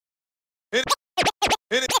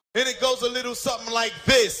little something like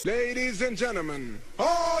this. Ladies and gentlemen,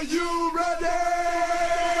 are you ready?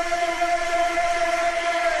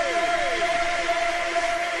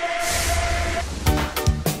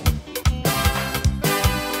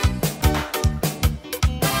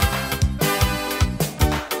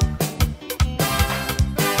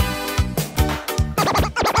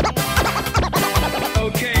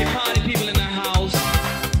 Okay, party people in the house.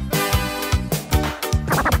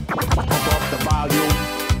 Above the volume.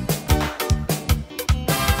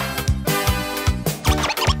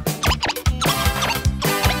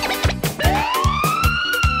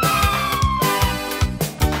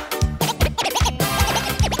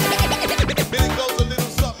 Then it goes a little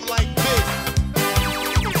something like this.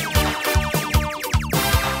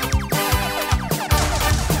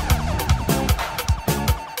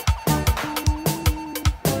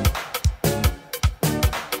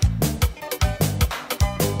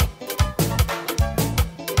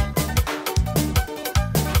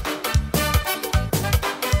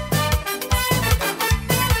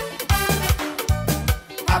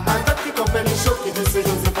 Qui compère les chocs qui dit c'est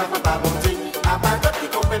Joseph Papa Bondi. Abatot qui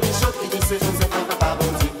compère les chocs qui dit c'est Joseph Papa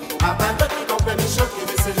Bondi. Abatot qui compère les chocs qui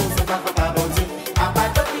dit c'est Joseph Papa Bondi.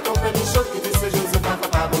 Abatot qui compère les chocs qui dit c'est Joseph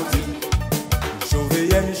Papa Bondi.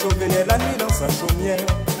 Il chauveillait la nuit dans sa chaumière.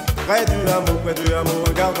 Près du hameau,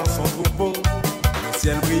 regardant son troupeau. Le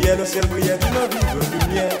ciel brillait d'une vive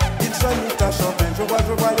lumière. Il se mit à chanter, je vois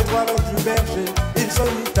l'étoile du berger. Il se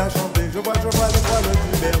mit à chanter, je vois l'étoile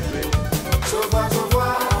du berger. Je vois l'étoile du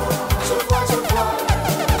berger.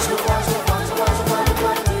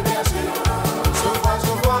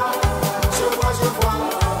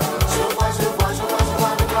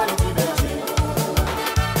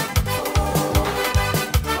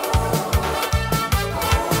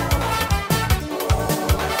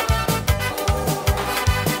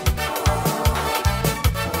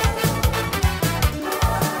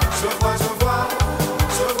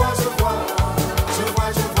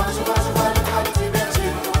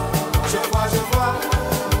 Je vois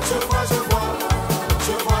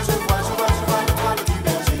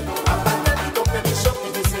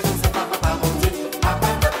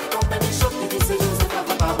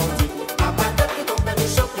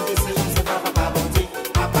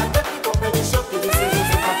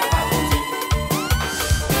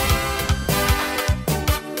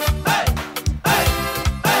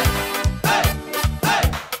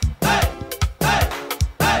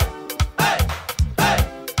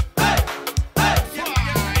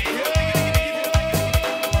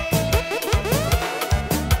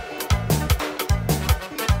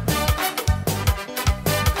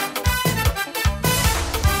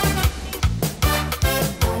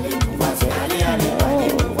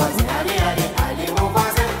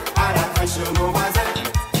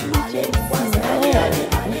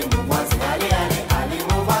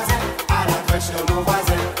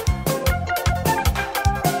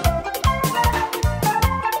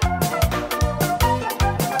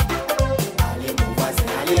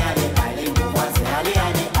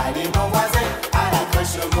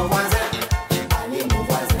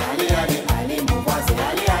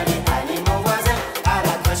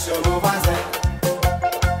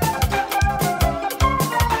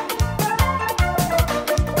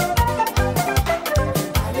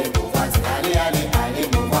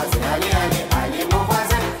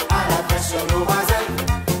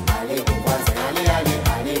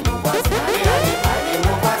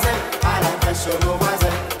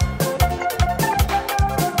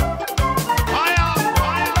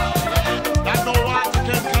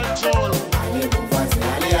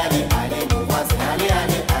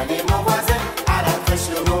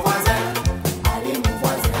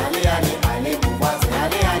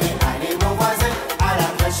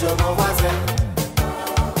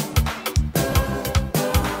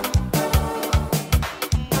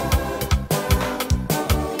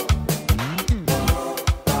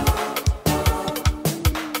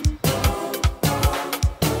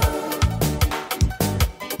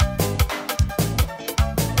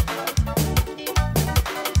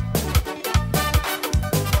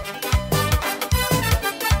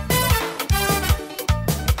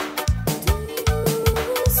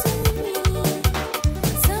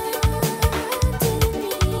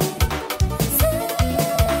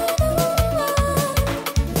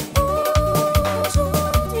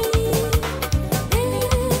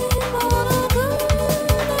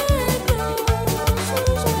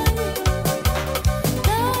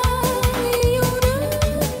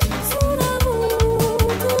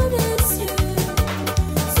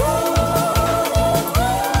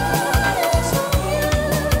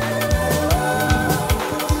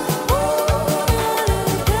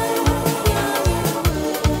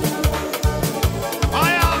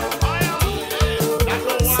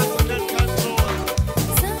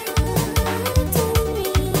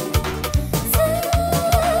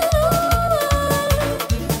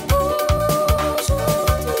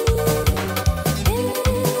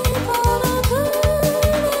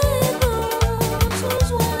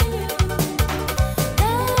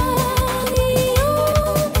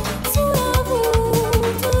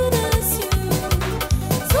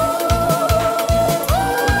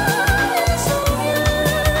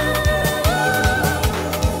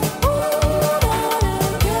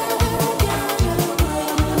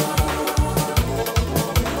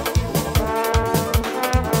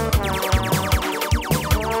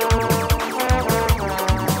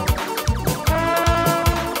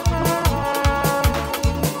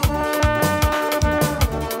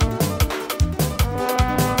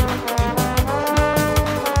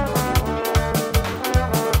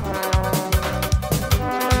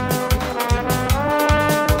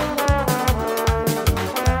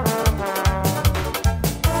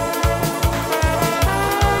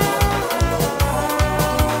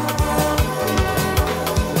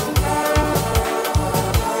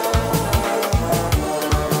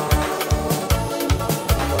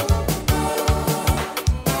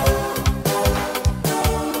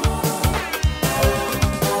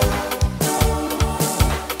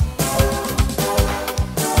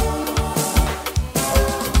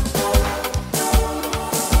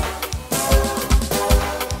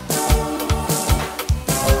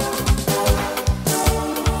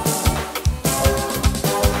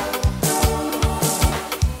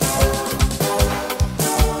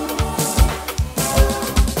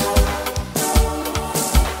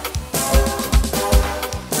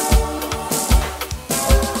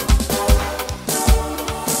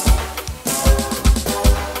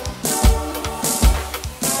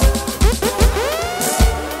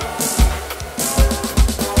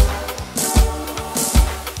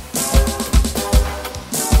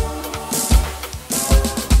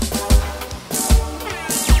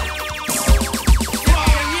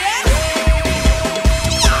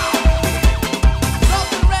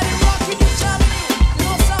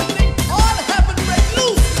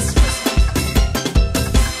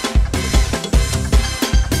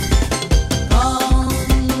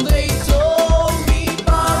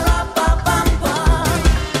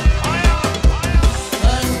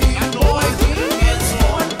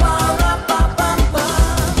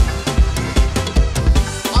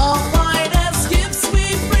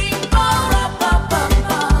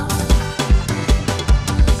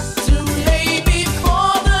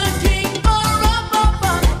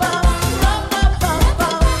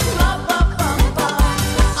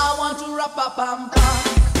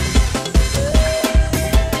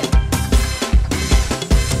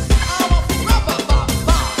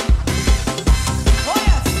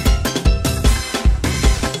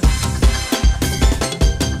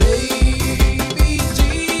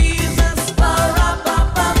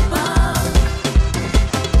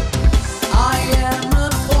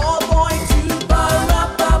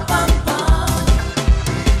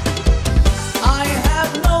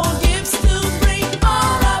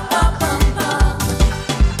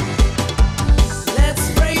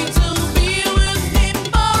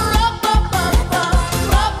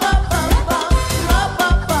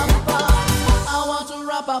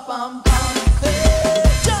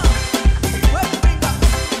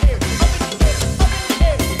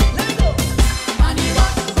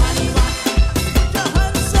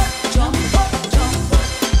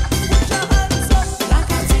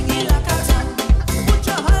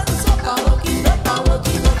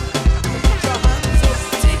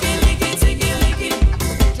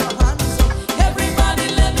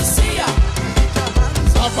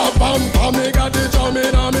And me got the drum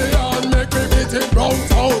in a me hand, make me beat it round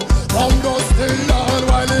town. From dusty land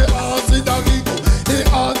while the heart sit a kick. The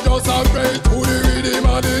heart just a pray to the rhythm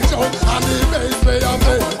of the drum. And the bass play a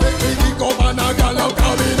play, make me kick up and a gallop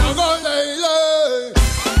coming and go lay lay.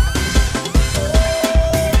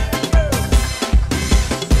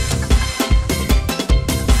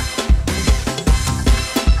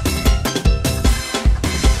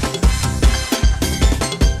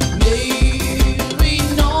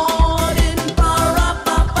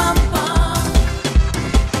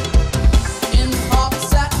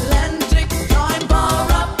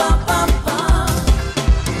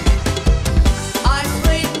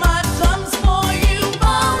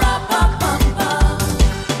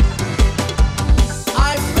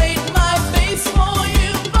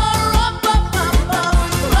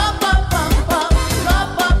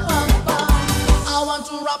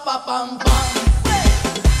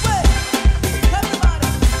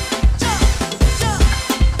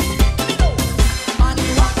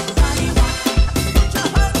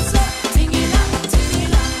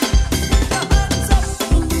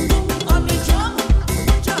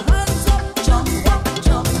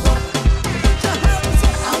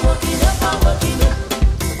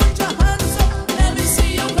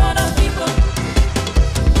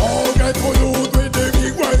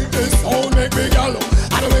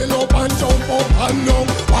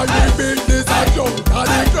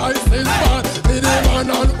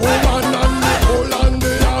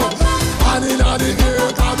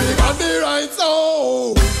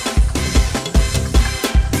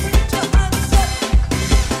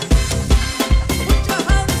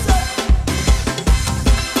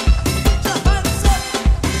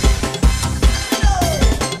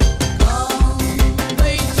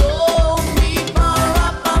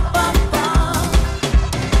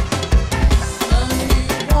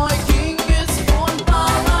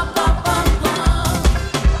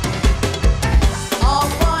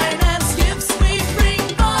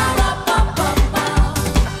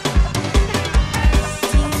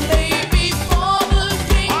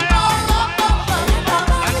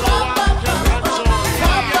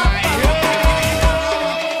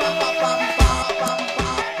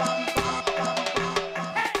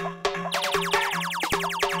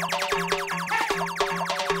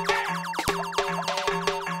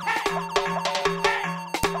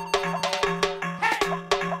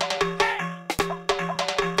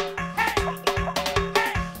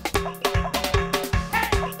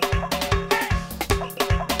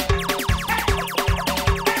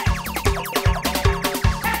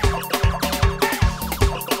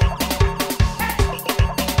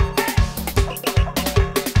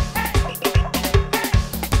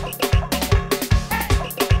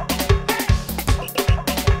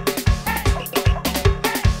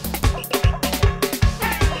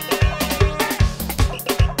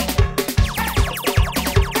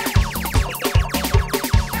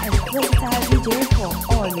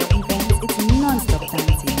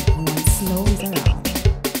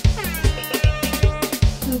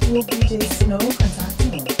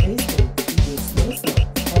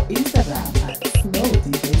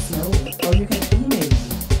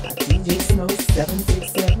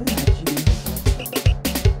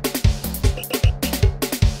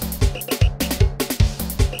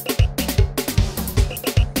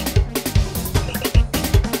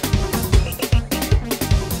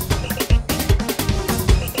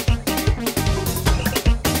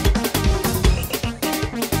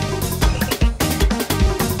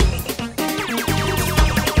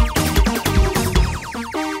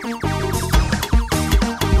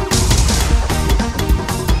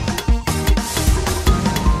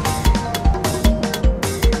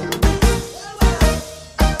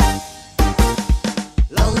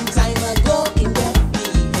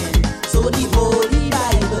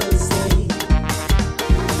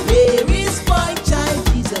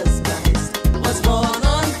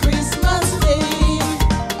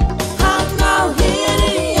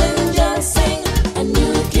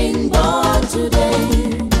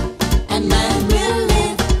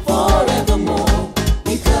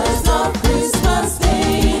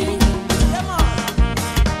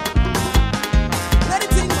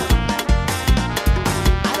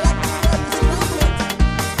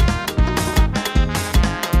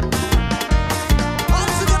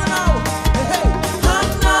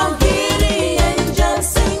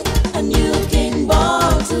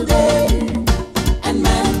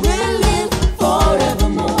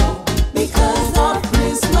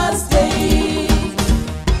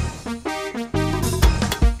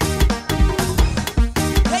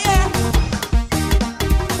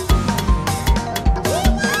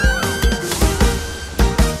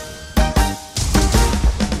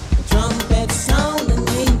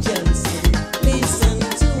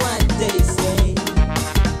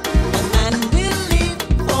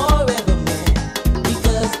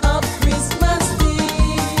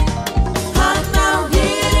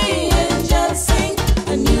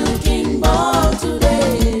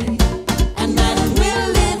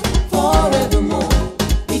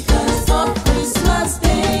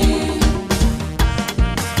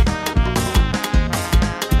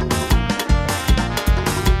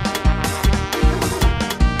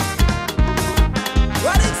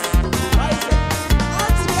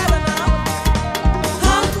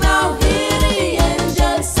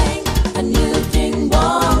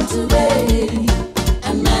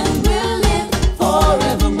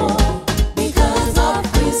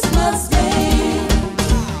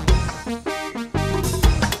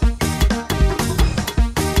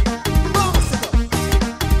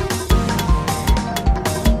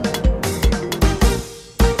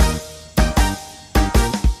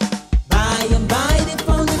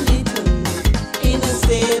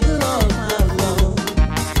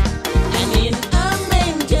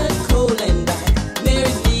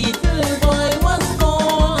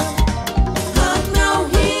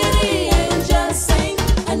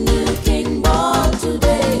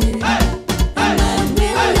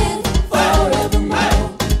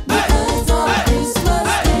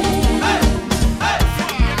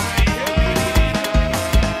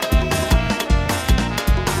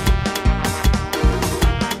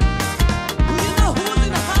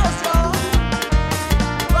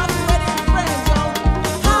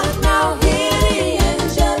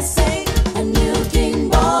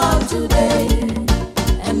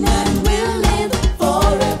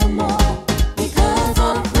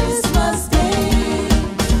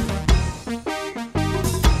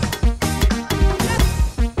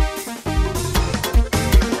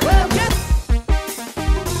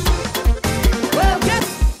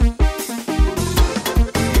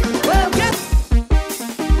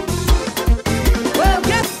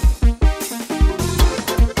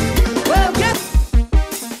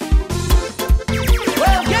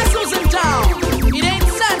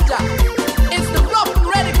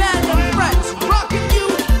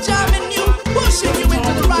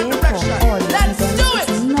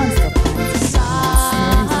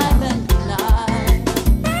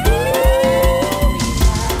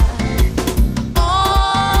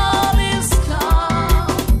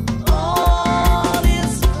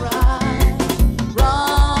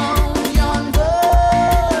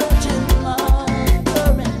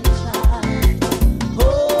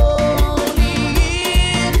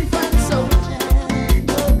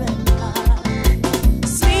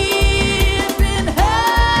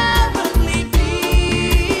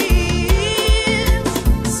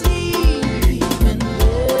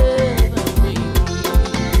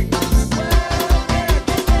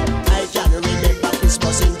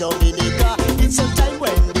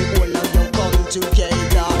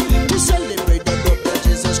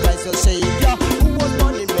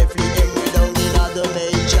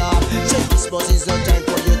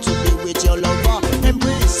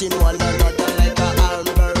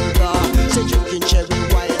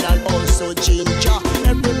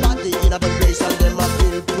 Everybody in a place and them a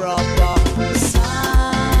feel proper.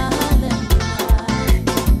 Silent night,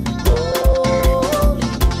 holy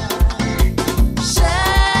night,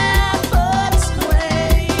 shepherds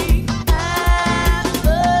pray at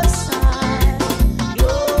the side.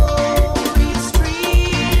 Glory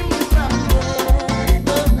stream from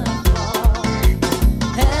heaven above.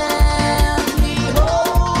 Heavenly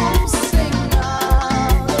hosts sing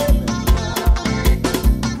hallelujah.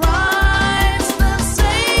 Christ the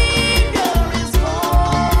Savior is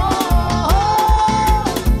born.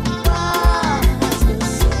 Christ the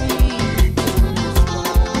Savior is born.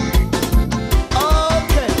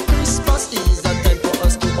 Okay, Christmas is a time for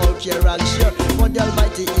us to all care and share. For the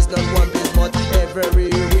Almighty is not one place but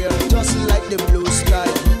everywhere. Just like the blue sky,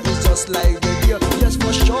 it's just like the deer. Yes,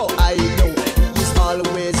 for sure, I know he's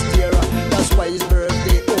always there. That's why his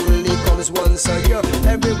birthday only comes once a year.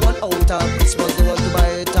 Everyone out of Christmas, they want to buy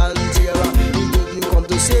it and tear. He didn't come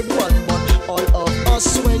to save one, but all of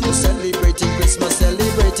us. When you celebrating Christmas,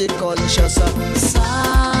 celebrate it conscious.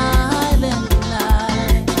 Silent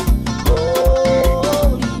night,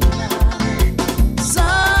 holy night,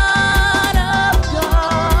 Son of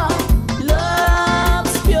God,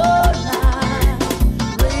 love's pure light,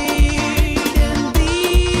 radiant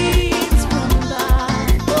beams from thy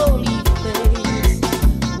holy face,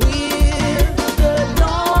 with the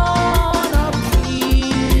dawn of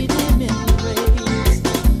freedom embrace.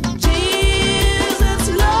 Jesus,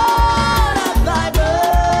 Lord of thy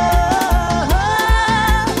birth,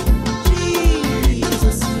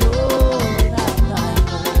 Jesus, Lord of thy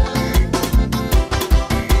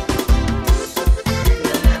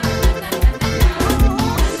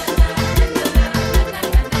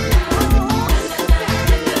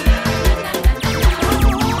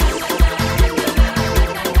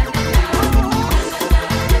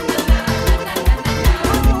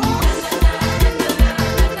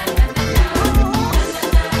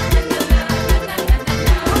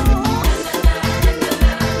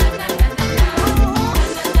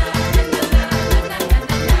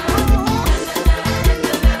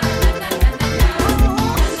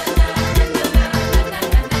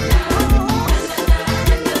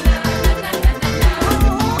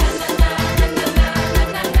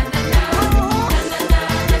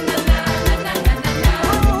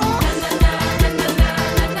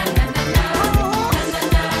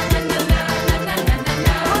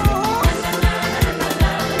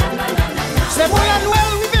C'est pour la Noël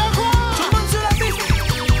Rivière. Tout le monde sur la piste. Tout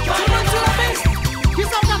le monde sur la piste. Qui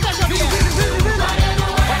s'en partage bien? Vini.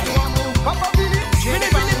 Papa Vini. Vini. Mais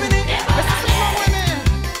ça c'est pas moi,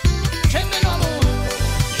 j'aime les noms.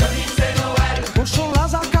 Joli c'est Noël. Cochon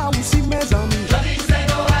Lazaka aussi mes amis. Joli c'est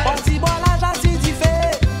Noël. Parti boire la jassi d'y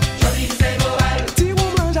fait. Joli c'est Noël. Ti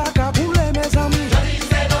roumain jacka pour les mes amis. Joli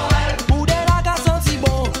c'est Noël. Pour des ragas senti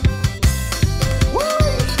bon. Oui.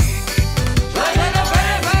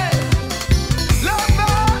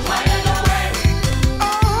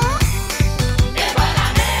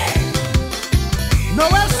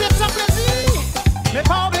 Noël c'est sans plaisir, mais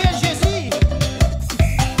pas oublier Jésus.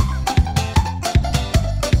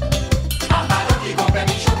 Qui comprend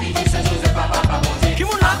Michou qui dit c'est Joseph papa pas monter. Qui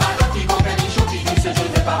moun là? Qui comprend Michou qui dit c'est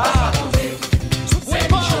Joseph papa pas monter.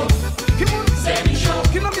 C'est Michou, Qui moun? c'est Michou,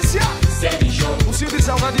 Qui nom Missia? c'est Michou, Ou sur des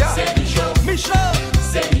Salvadia? c'est Michou, Michel.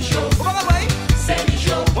 c'est Michou, Ou pas la baille? c'est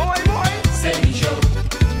Michou, Moi. c'est Michou,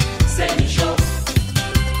 c'est Michou.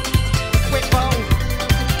 Wait, bon.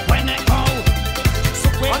 When I go.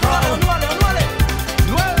 On doit aller.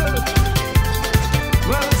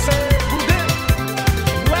 Noël c'est boudé.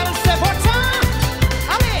 Noël c'est votre temps.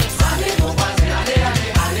 Allez. Allez mon voisin,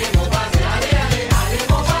 allez mon voisin, allez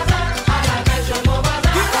mon voisin, à la fête jeune mon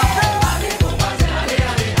voisin. Allez mon voisin,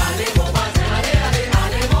 allez mon voisin,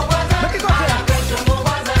 allez mon voisin, Mais qui doit faire? à la fête jeune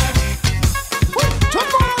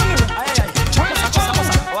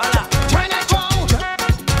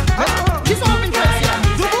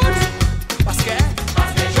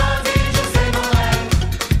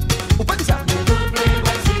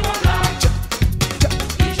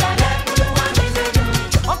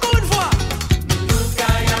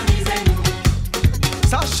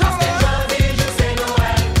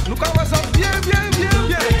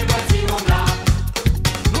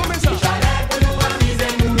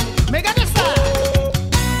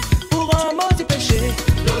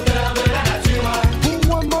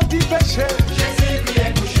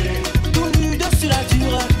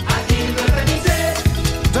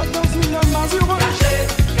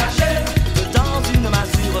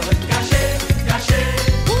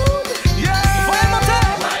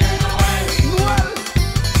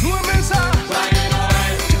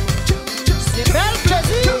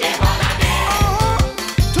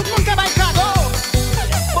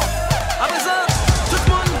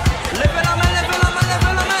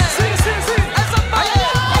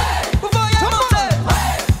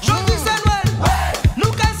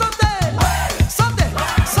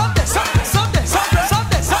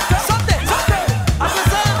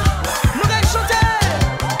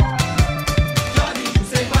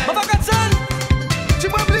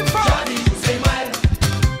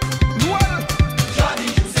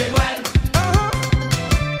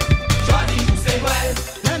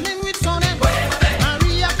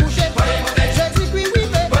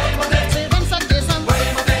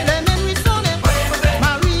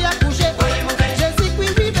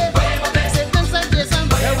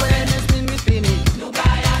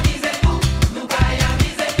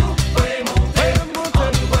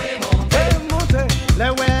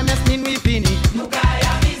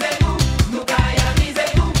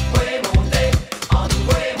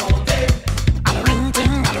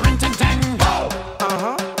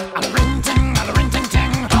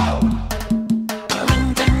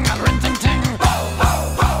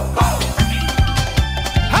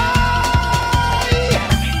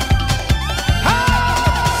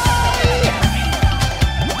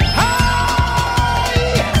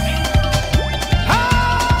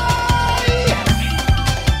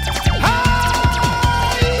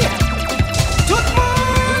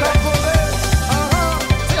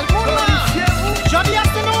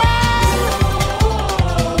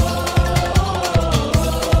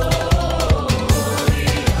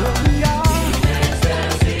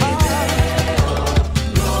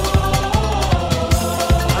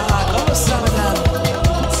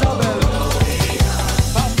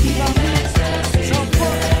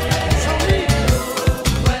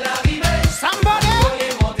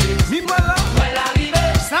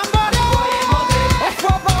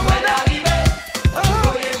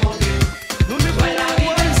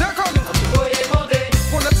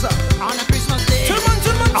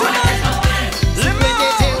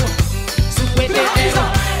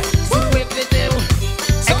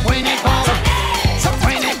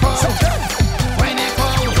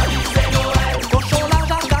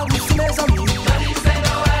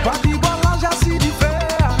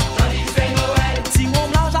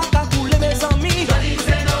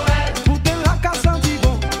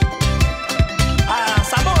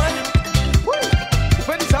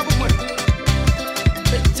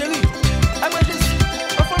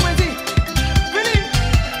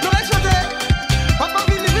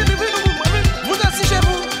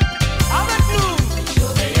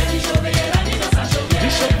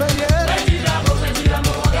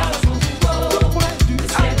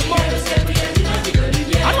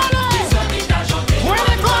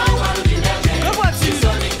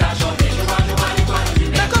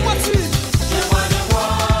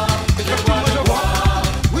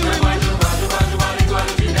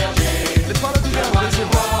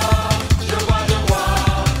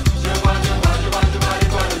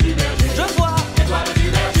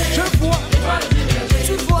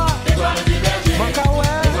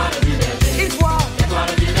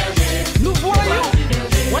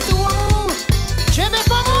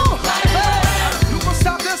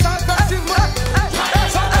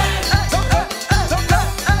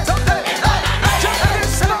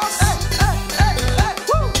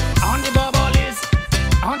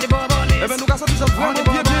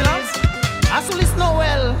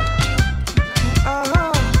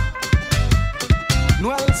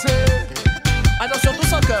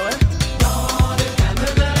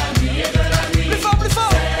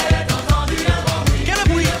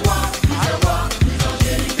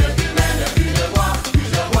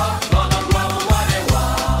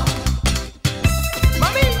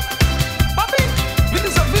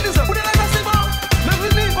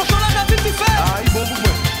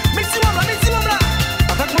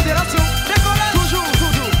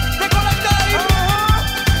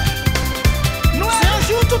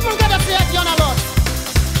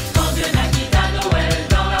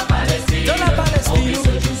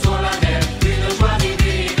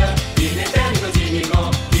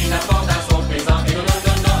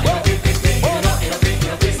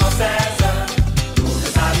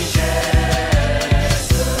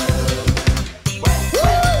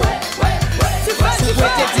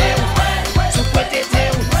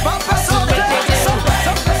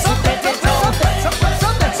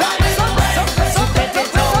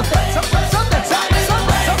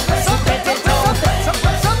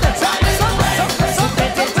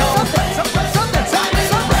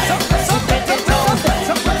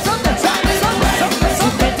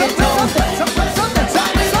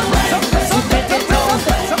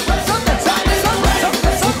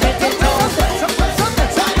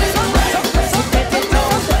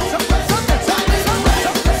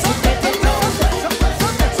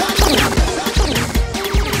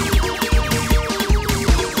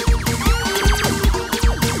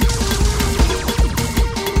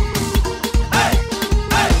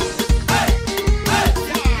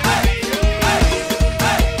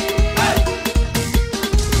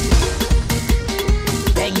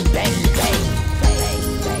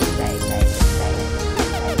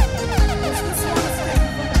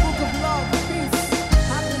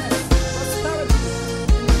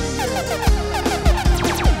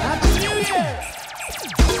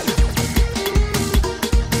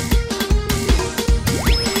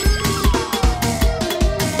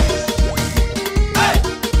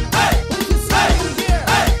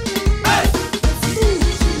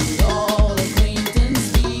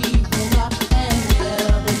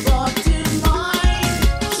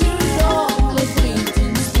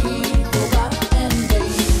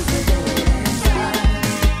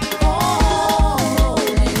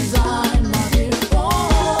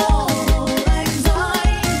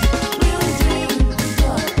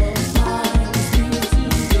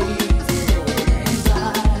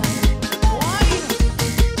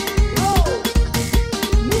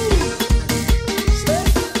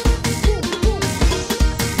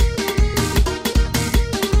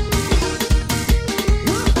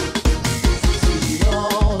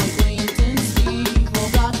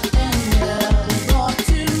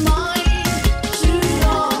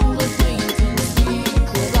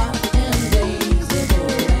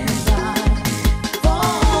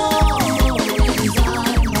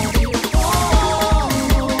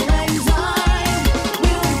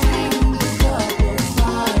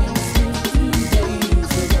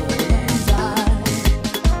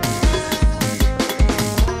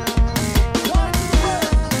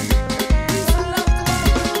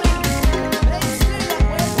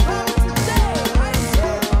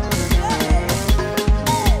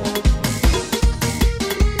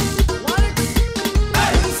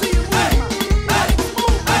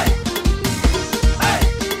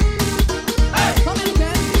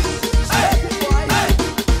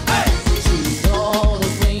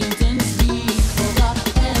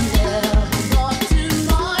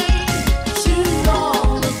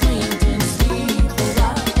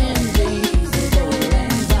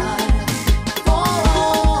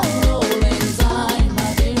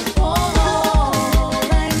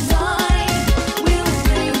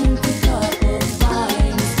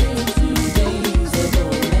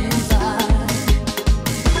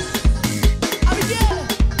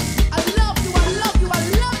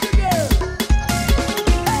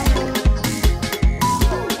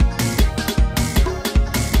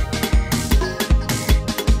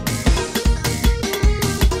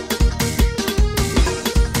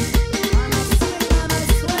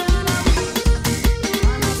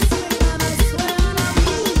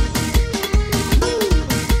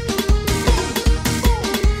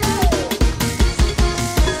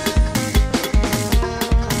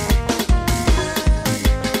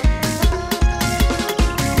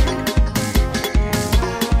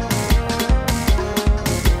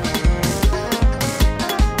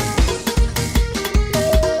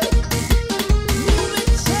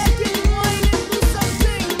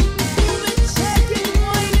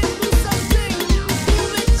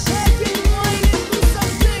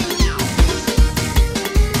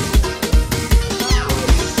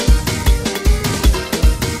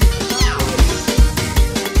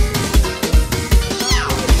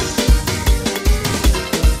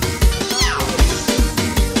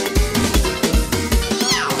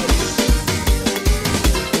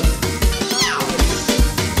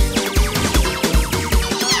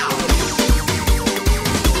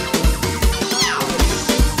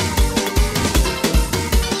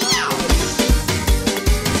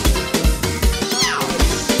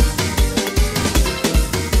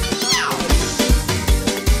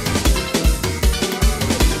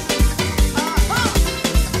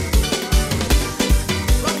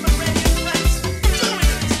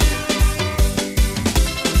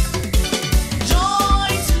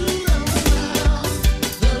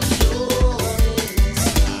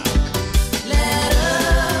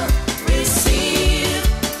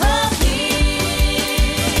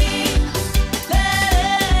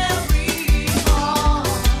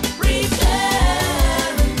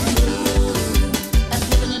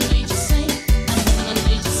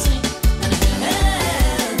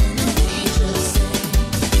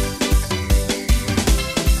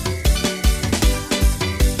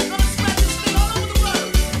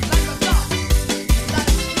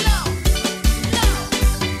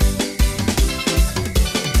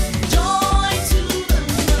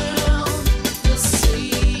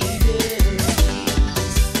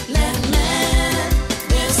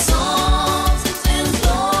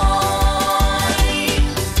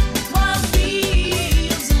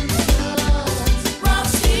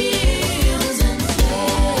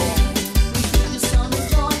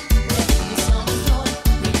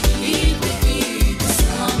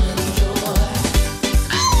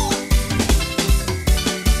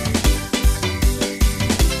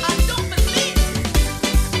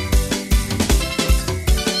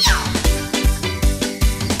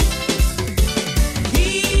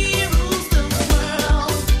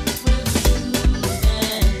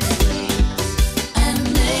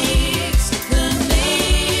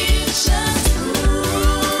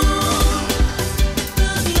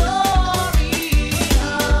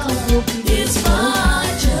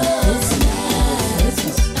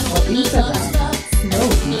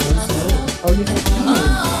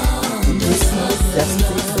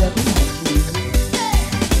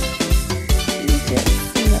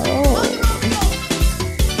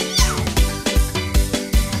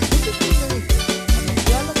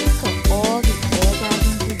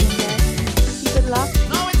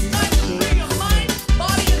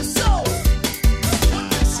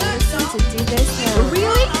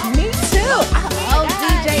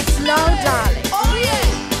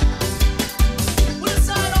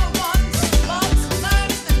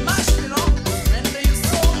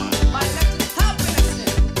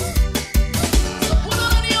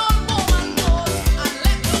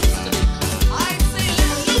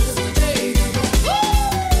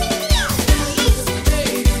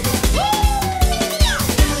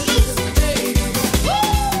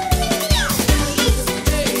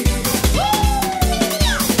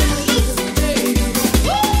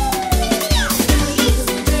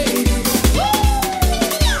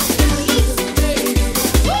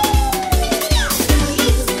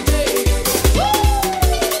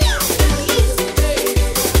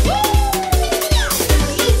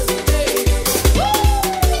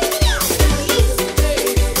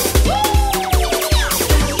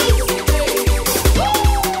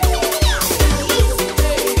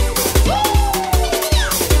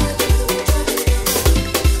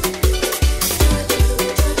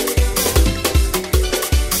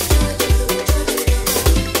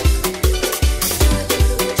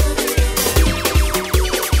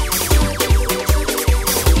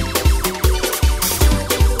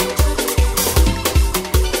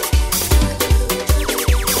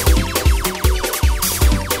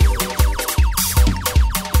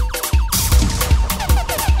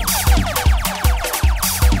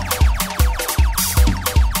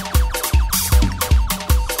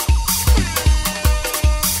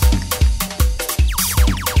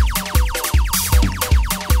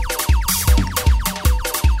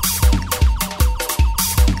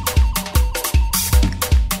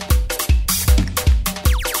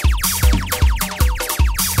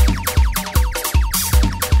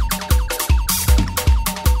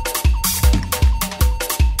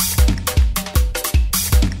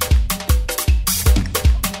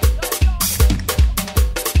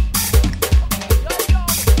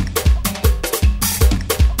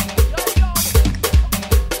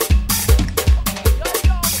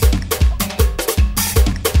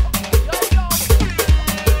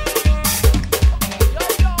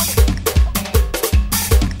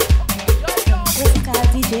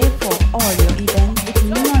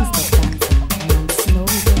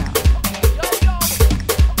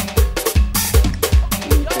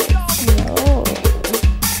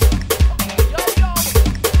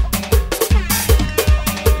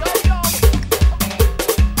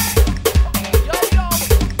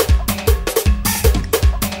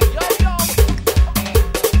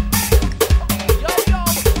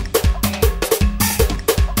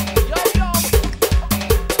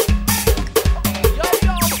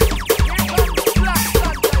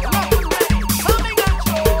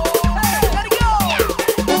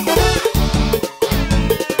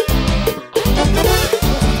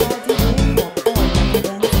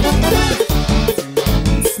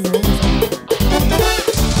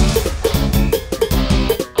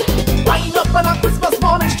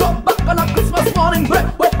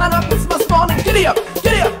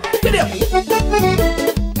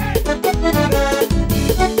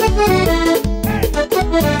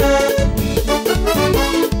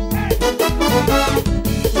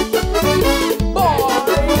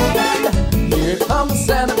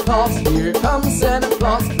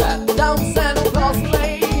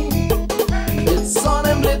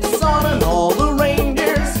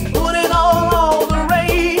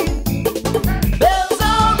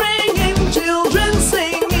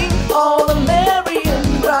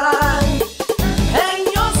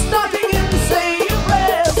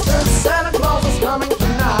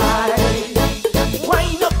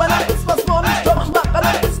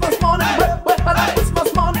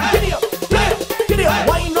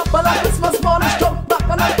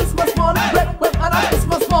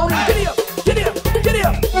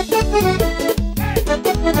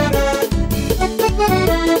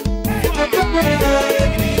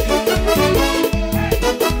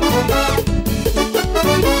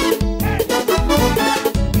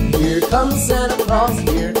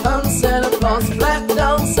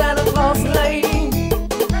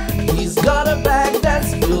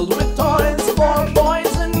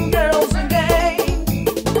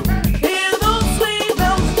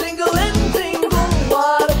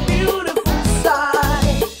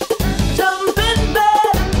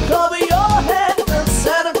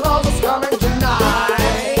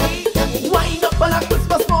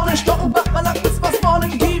Christmas morning, strutting back on a Christmas morning.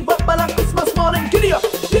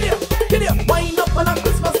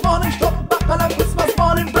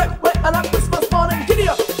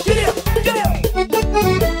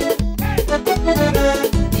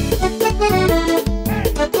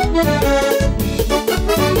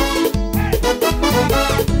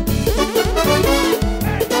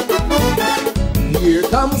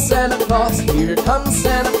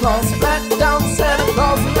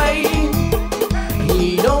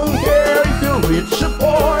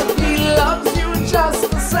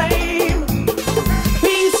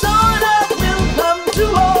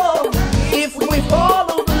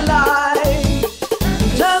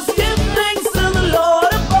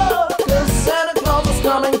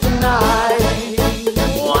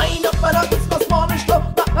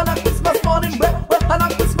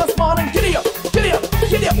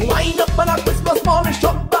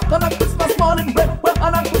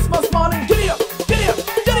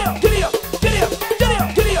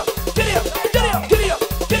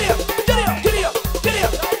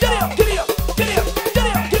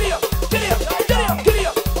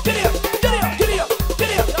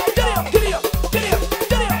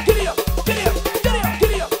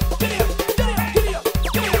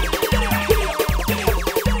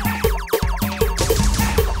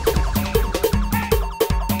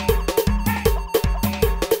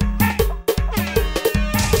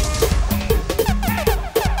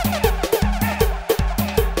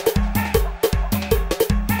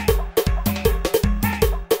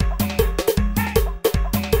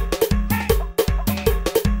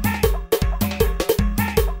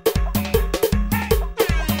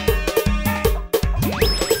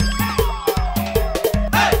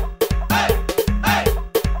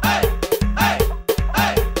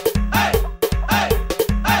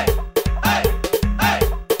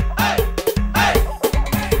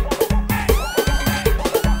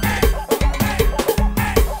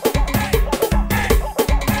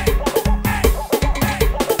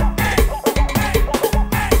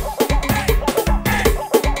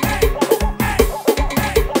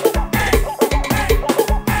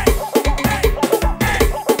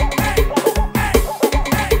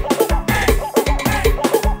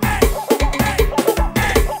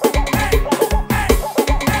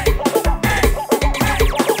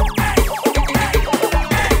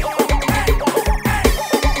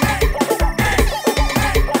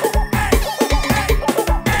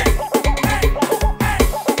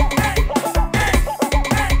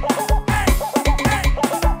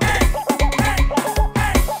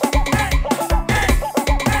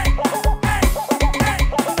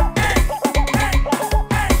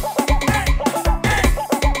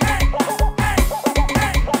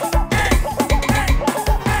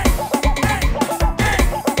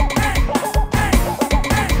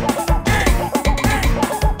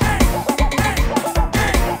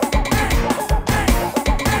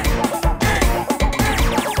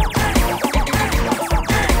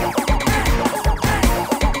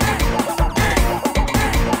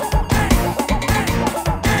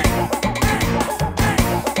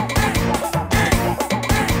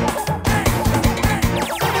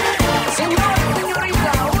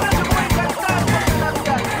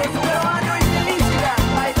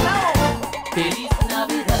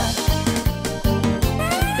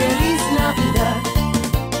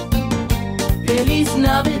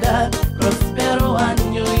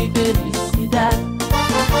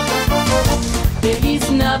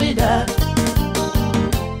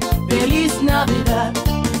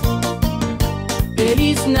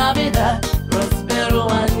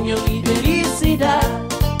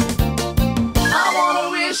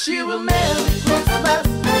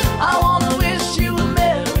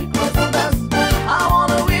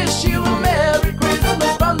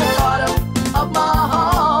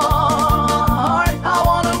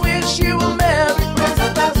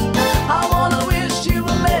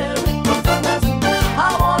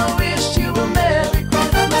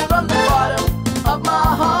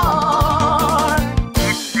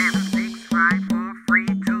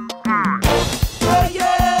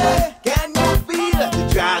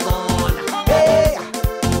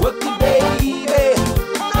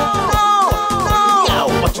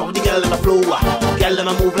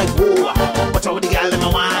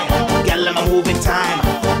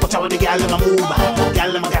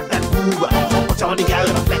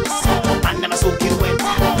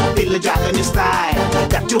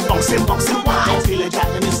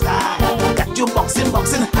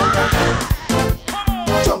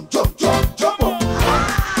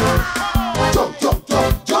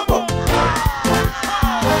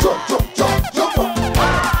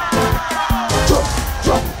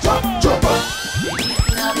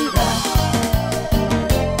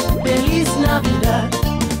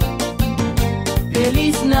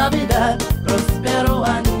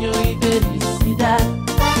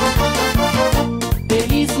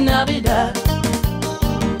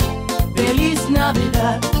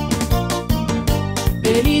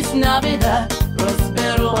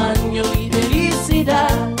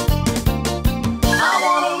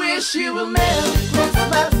 wish you a Merry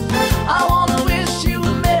Christmas. I wanna wish you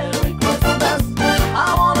a Merry Christmas.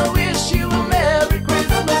 I wanna wish you a Merry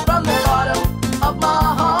Christmas from the bottom of my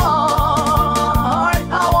heart.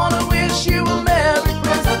 I wanna wish you a Merry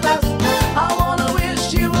Christmas. I wanna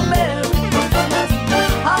wish you a Merry Christmas.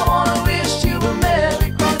 I wanna wish you a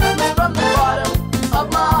Merry Christmas from the bottom of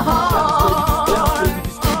my heart.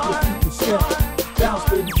 Bounce,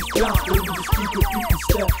 baby, just bounce, baby, just keep your feet in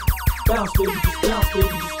step. Bounce, baby, just bounce, baby,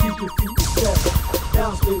 just keep your feet in step.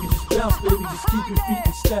 Bounce, baby, just bounce, baby, just keep your feet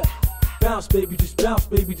in step. Bounce, baby, just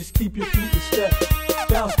bounce, baby, just keep your feet in step.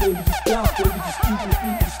 Bounce, baby, just bounce, baby, just keep your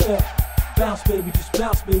feet in step. Bounce, baby, just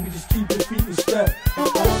bounce, baby, just keep your feet in step.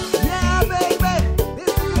 Yeah, baby, this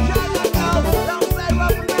is the Dragon House. Don't say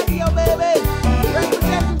Rough Radio, baby.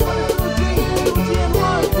 Representing for the 2G, 2G and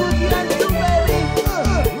 1, 2G and 2, baby.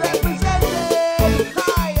 Representing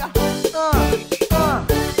higher.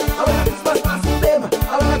 I will make this bus massive them.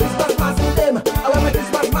 I will make this bus massive them. I will make this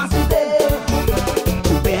bus massive them.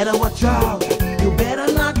 You better watch out. You better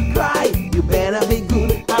not cry. You better be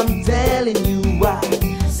good. I'm telling you why.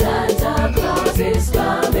 Santa Claus is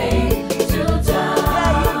coming to town.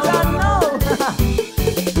 Yeah, you don't know.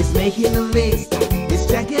 He's making a list. He's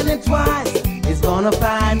checking it twice. He's gonna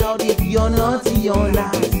find out if you're naughty or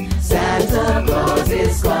nice. Santa Claus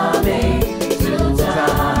is coming to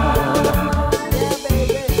town.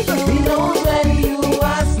 He knows when you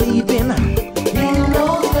are sleeping. He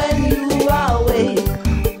knows when you are awake.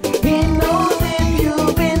 He knows if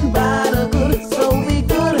you've been bad or good. So be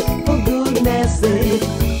good for goodness sake.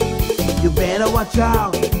 You better watch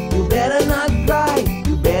out. You better not cry.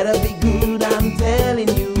 You better be good. I'm telling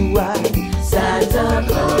you why. Santa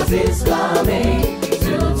Claus is coming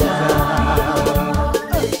to town.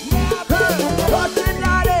 What's the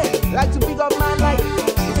daddy? Like to pick up man like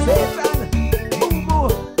Satan, Boom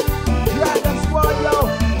Boom, Dragon Squad, yo.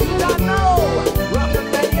 You don't know. Rock and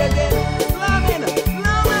ready again.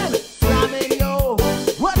 Slamming, yo.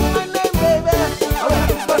 What's my name, baby? I will make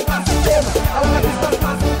this bus massive them. I will make this bus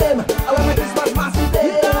massive them. I will make this bus massive them.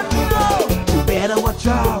 You don't know. You better watch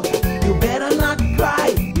out. You better not cry.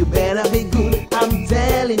 You better be good. I'm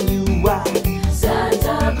telling you why.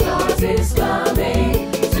 Santa Claus is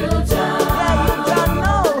coming to town. Yeah, you don't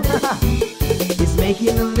know. He's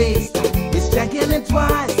making a list. He's checking it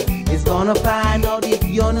twice. He's gonna find out if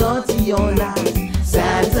you're naughty or nice.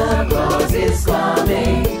 Santa Claus is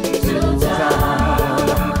coming to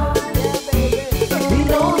town. He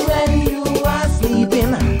knows when you are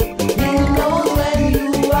sleeping. He knows when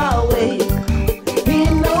you are awake. He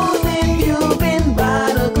knows if you've been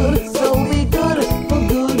bad or good. So be good for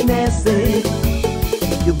goodness sake.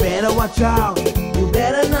 You better watch out. You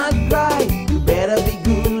better not cry. You better be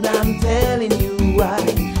good. I'm telling you why.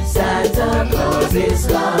 Santa Claus is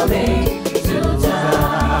coming to town.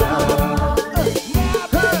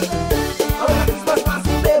 I will make this bus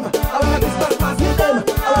massive them. I will make this bus massive them.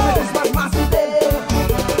 I will make this bus massive them.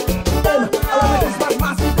 I will make this bus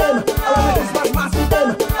massive them. I will make this bus massive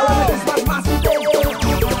them.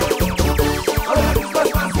 I will make this bus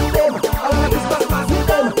massive them. I will make this bus massive them. I will make this bus massive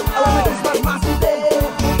them. I will make this bus massive them.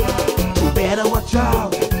 You better watch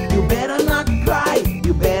out. You better not cry.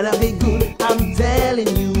 You better be good. I'm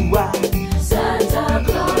telling you why. Santa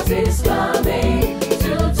Claus is coming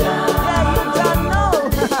to town. Yeah, you don't know.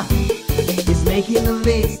 He's making a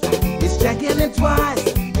list. He's checking it twice.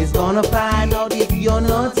 He's gonna find out if you're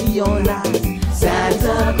naughty or nice.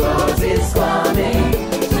 Santa Claus is coming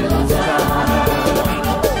to town.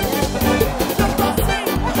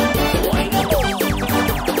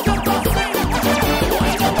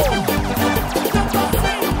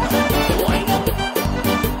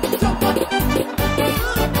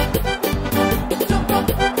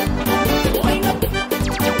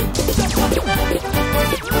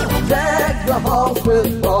 Deck the halls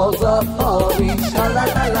with balls of holly. Sha la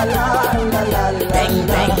la la la la la la. Bang,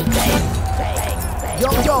 bang, bang.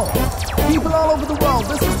 Yo, people all over the world,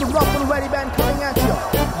 this is the Rough and Ready Band coming at you.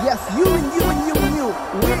 Yes, you and you and you and you.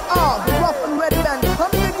 We are the Rough and Ready Band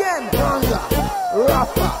coming again. Stronger,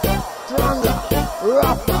 rougher, stronger,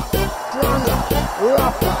 rougher, stronger,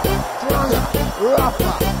 rougher, stronger,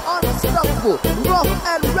 rougher. Unstoppable, rough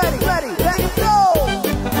and ready, let's go!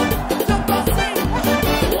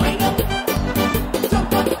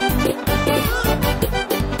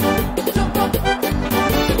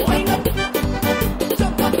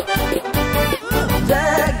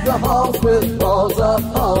 Deck the halls with balls of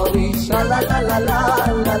holly. Sha la la la la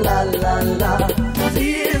la la la la.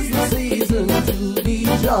 Tis the season to be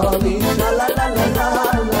jolly. Sha la la la la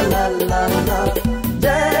la la la la.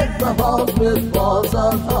 Deck the halls with balls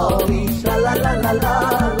of holly. Sha la la la la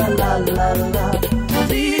la la la la.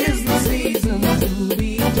 Tis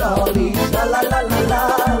jolly. La la la la la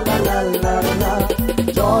la la la la.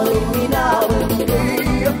 Join me now and hear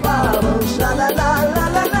your Bible. Sha la la la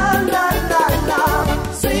la la la la la.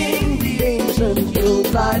 Sing the ancient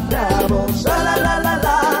Yuletide carol. Sha la la la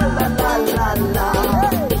la la la la la.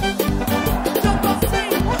 Jump up,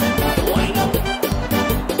 sing, wind up,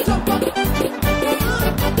 jump up, jump up,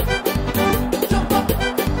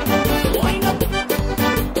 wind up,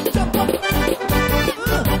 jump up,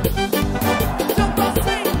 jump up,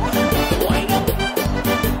 sing, wind up,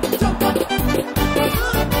 jump up,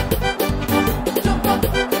 jump up,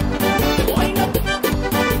 wind up,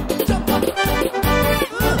 jump up.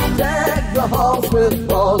 Deck the halls with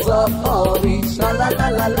balls of holly. Sha la la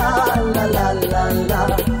la la la la la la.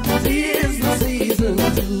 'Tis the season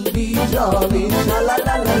to be jolly. Sha la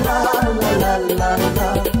la la la la la la la.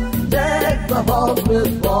 Deck the halls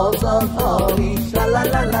with balls of holly. Sha la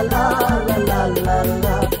la la la la la la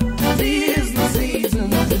la. 'Tis the season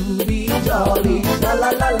to be jolly. Sha la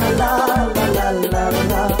la la la la la la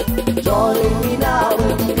la. Join me now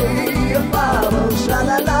and hear your Bible. Sha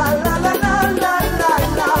la la la la la la la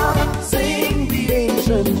la. Sing the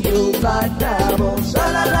ancient Yuletide carol. Sha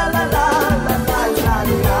la la la la la la la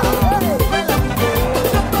la.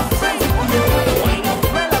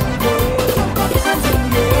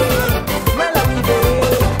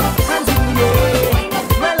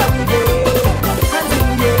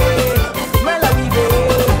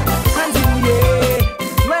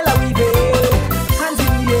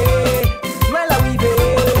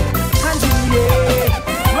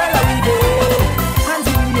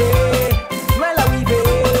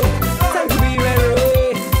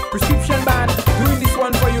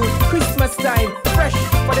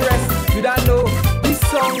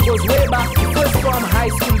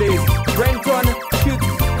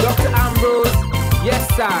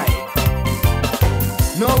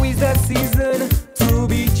 Now is the season to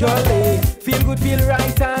be jolly. Feel good, feel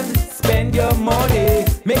right, and spend your money.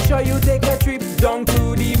 Make sure you take a trip down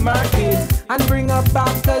to the market and bring up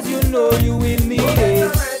back, cause you know you will need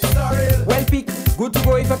it. Well pick, good to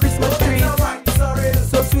go in for Christmas tree.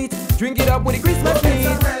 So sweet, drink it up with the Christmas meat.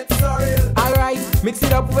 Alright, mix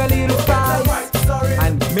it up with a little spice.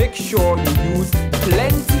 And make sure you use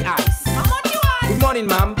plenty ice. Good morning,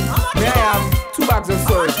 ma'am. May I have 2 bags of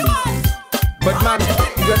sorry, please? But ma'am,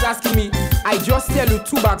 you just asking me, I just tell you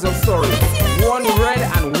 2 bags of sorry. 1 red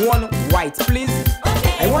and 1 white, please.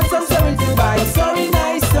 I want some sorry to buy, sorry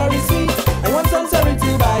nice, sorry sweet. I want some sorry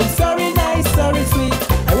to buy, sorry nice, sorry sweet.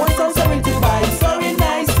 I want some sorry to buy, sorry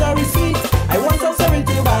nice, sorry sweet. I want some sorry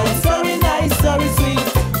to buy, sorry nice, sorry sweet.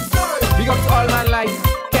 Big up to all man like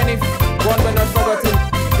Kenneth, one but not forgotten.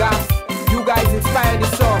 Gaff, you guys inspired the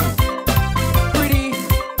song. Pretty,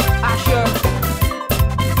 Asher,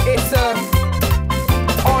 it's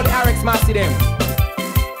all the XMAS to them.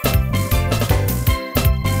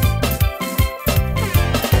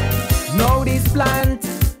 Now this plant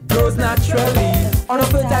grows naturally on a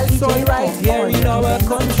fertile soil right here in our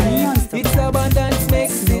country. Its abundance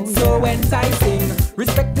makes it so enticing.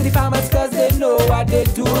 Respect to the farmers cause they know what they're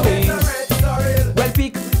doing. Well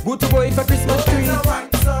pick, good to go in for Christmas tree.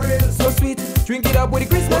 So sweet, drink it up with the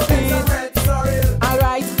Christmas tree.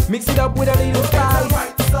 Alright, mix it up with a little spice.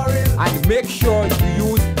 And make sure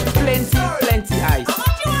you use plenty ice.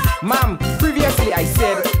 Ma'am, previously I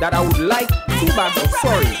said that I would like 2 bags of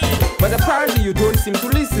sorry, but apparently you don't seem to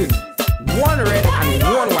listen. 1 red and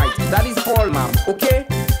 1 white, that is all, ma'am, okay?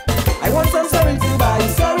 I want some sorry to buy,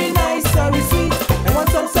 sorry nice, sorry sweet. I want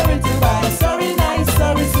some sorry to buy, sorry nice,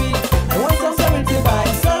 sorry sweet. I want some sorry to buy,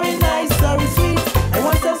 sorry nice, sorry sweet. I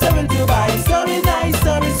want some sorry to buy, sorry nice,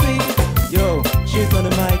 sorry sweet. Yo, shit on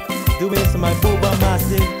the mic, do it to my booba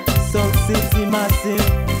massive, Salt City massive.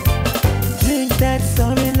 Drink that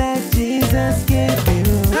sorry like Jesus gave you.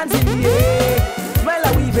 Hands in the air, smell a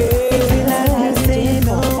weave.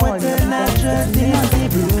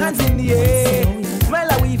 Hands in the air, smell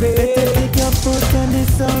a weave. Better take your foot on the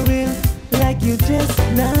sorry like you just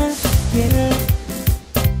not here.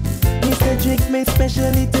 Mr. Drake made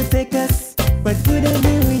specially to take us, but for the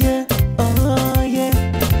new year, oh yeah.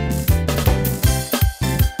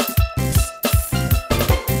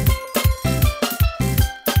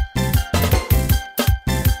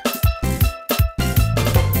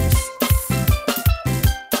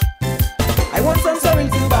 I want some sorry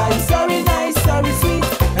to buy, sorry nice, sorry sweet.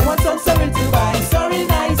 I want some sorry to buy, sorry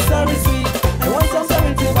nice, sorry sweet. I want some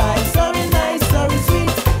sorry to buy, sorry nice, sorry sweet.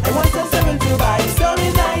 I want some sorry to buy,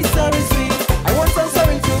 sorry nice, sorry sweet. I want some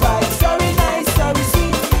sorry to buy, sorry nice, sorry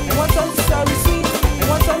sweet. I want some sorry sweet. I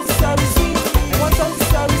want some sorry sweet. I want some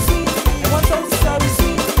sorry sweet. I want some sorry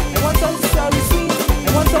sweet. I want some sorry sweet.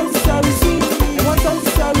 I want some sorry sweet. I want some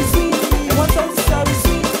sorry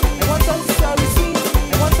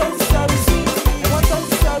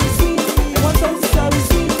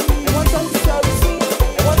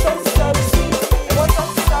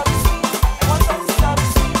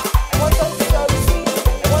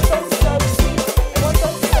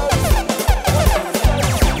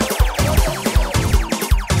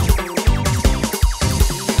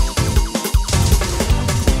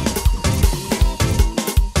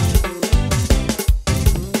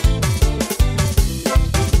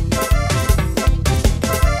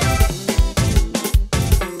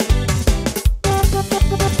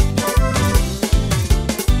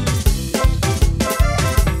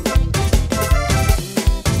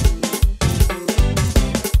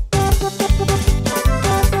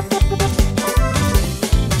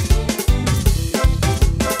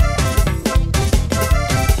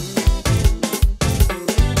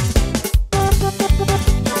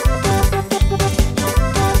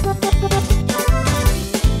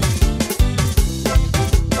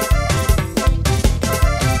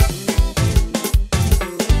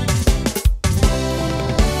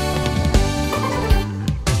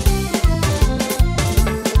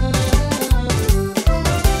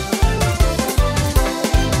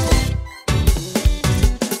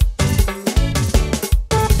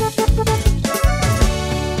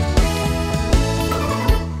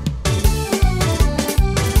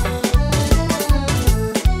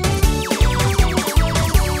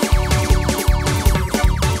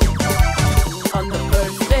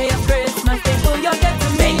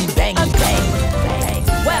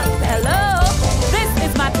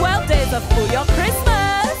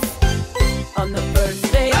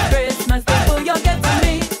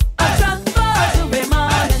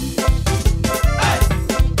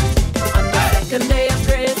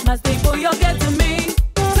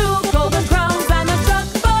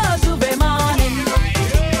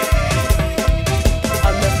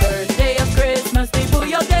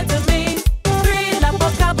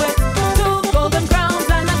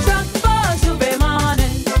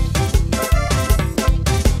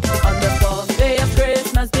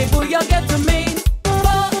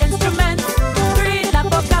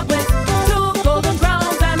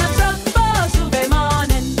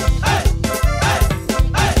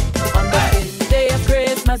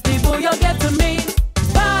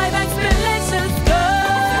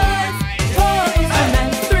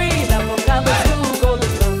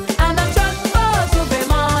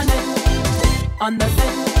On the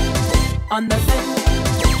sixth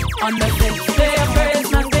day of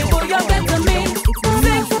Christmas, before you get to me, 6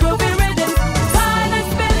 groovy rhythms, 5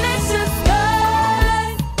 explanation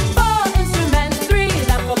skies, 4 instruments, 3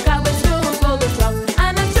 lap vocals, 2 golden drums,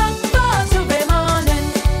 and a jump for Tuesday morning.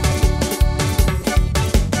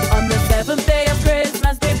 On the 7th day of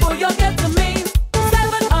Christmas, before you get to me,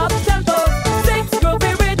 7 up tempos, 6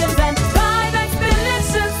 groovy rhythms, and 5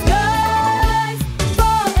 explanation skies,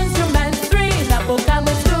 4 instruments, 3 lap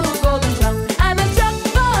vocals, 2 golden drums, and a jump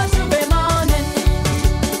for Tuesday morning.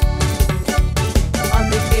 On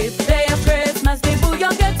the 8th day of Christmas, before you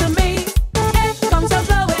get to me, 8 comes a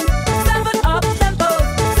flowing, 7 up tempos,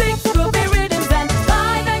 6 groovy rhythms, and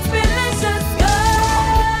 5 explanation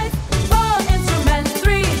skies, 4 instruments,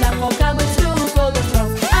 3 lap vocals, 2 golden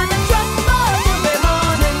drums, and a jump for Tuesday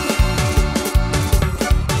morning.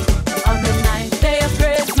 On the 9th day of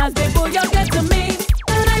Christmas, before you get to me,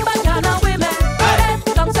 9 bacana women,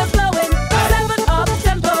 8 comes a flowing, 7 up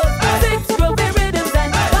tempos, 6 groovy rhythms,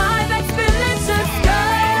 and 5 explanation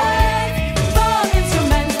skies, 4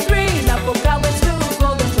 instruments, 3 lap vocals, 2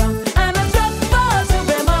 golden drums, and a jump for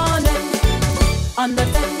Tuesday morning. On the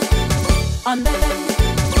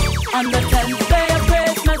 10th day of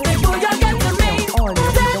Christmas, before you get to me,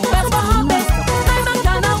 10 bells for hopping, 9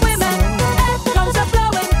 bacana women, 8 comes a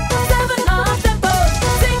flowing, 7 up tempos,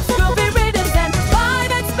 6 groovy rhythms, and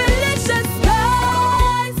 5 explanation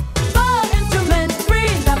skies, 4 instruments,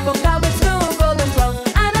 3 lap vocals, 2 golden drums,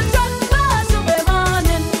 and a jump for Tuesday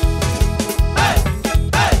morning.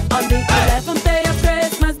 On the 11th day of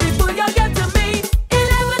Christmas, before you get to me,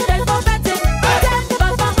 11 days for betting, 10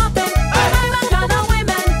 bells for hopping, 9 bacana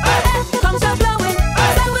women, 8 comes a flowing,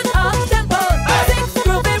 7 up tempos, 6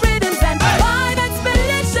 groovy rhythms, and 5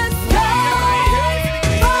 explanation skies,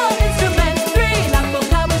 4 instruments, 3 lap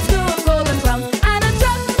vocals, 2 golden drums, and a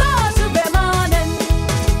jump for Tuesday morning.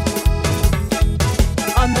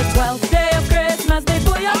 On the 12th day of Christmas,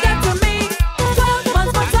 before you get to me, 12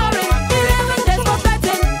 months for touring, 11 days for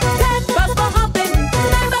betting, 10 bells for hopping,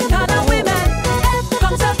 9 bacana women, 8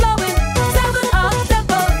 comes a flowing, 7 up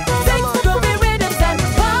tempos, 6 groovy rhythms, and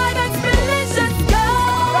 5 explanation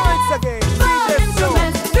skies, 4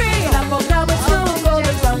 instruments, 3 lap vocals, 2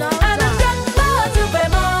 golden drums, and a jump for Tuesday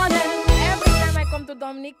morning. Every time I come to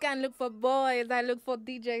Dominica and look for boys, I look for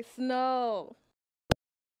DJ Snow.